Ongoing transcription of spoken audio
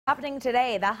Happening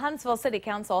today, the Huntsville City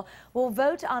Council will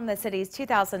vote on the city's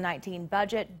 2019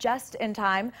 budget just in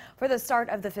time for the start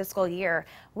of the fiscal year.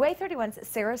 WAAY 31's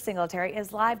Sarah Singleterry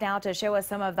is live now to show us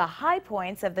some of the high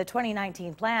points of the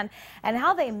 2019 plan and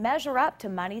how they measure up to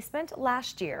money spent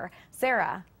last year.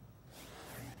 Sarah.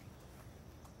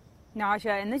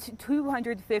 Naja, in this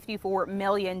 $254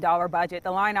 million budget,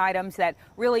 the line items that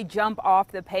really jump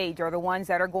off the page are the ones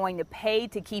that are going to pay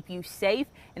to keep you safe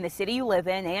in the city you live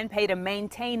in and pay to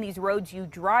maintain these roads you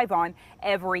drive on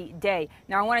every day.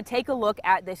 Now, I want to take a look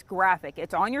at this graphic.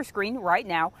 It's on your screen right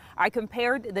now. I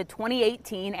compared the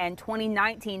 2018 and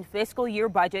 2019 fiscal year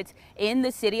budgets in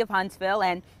the city of Huntsville,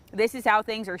 and this is how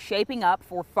things are shaping up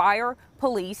for fire,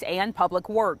 police, and public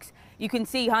works. You can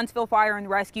see Huntsville Fire and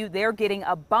Rescue, they're getting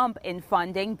a bump in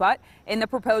funding, but in the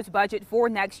proposed budget for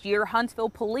next year, Huntsville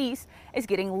Police is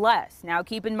getting less. Now,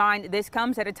 keep in mind, this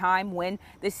comes at a time when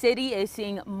the city is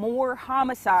seeing more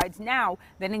homicides now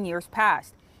than in years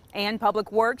past. And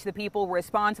Public Works, the people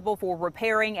responsible for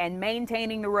repairing and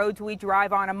maintaining the roads we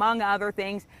drive on, among other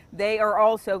things, they are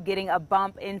also getting a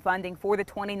bump in funding for the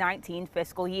 2019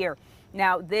 fiscal year.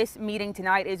 Now, this meeting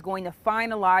tonight is going to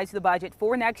finalize the budget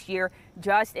for next year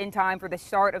just in time for the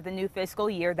start of the new fiscal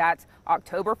year. That's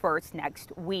October 1st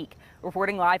next week.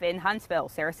 Reporting live in Huntsville,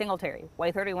 Sarah Singletary,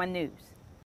 WAAY 31 News.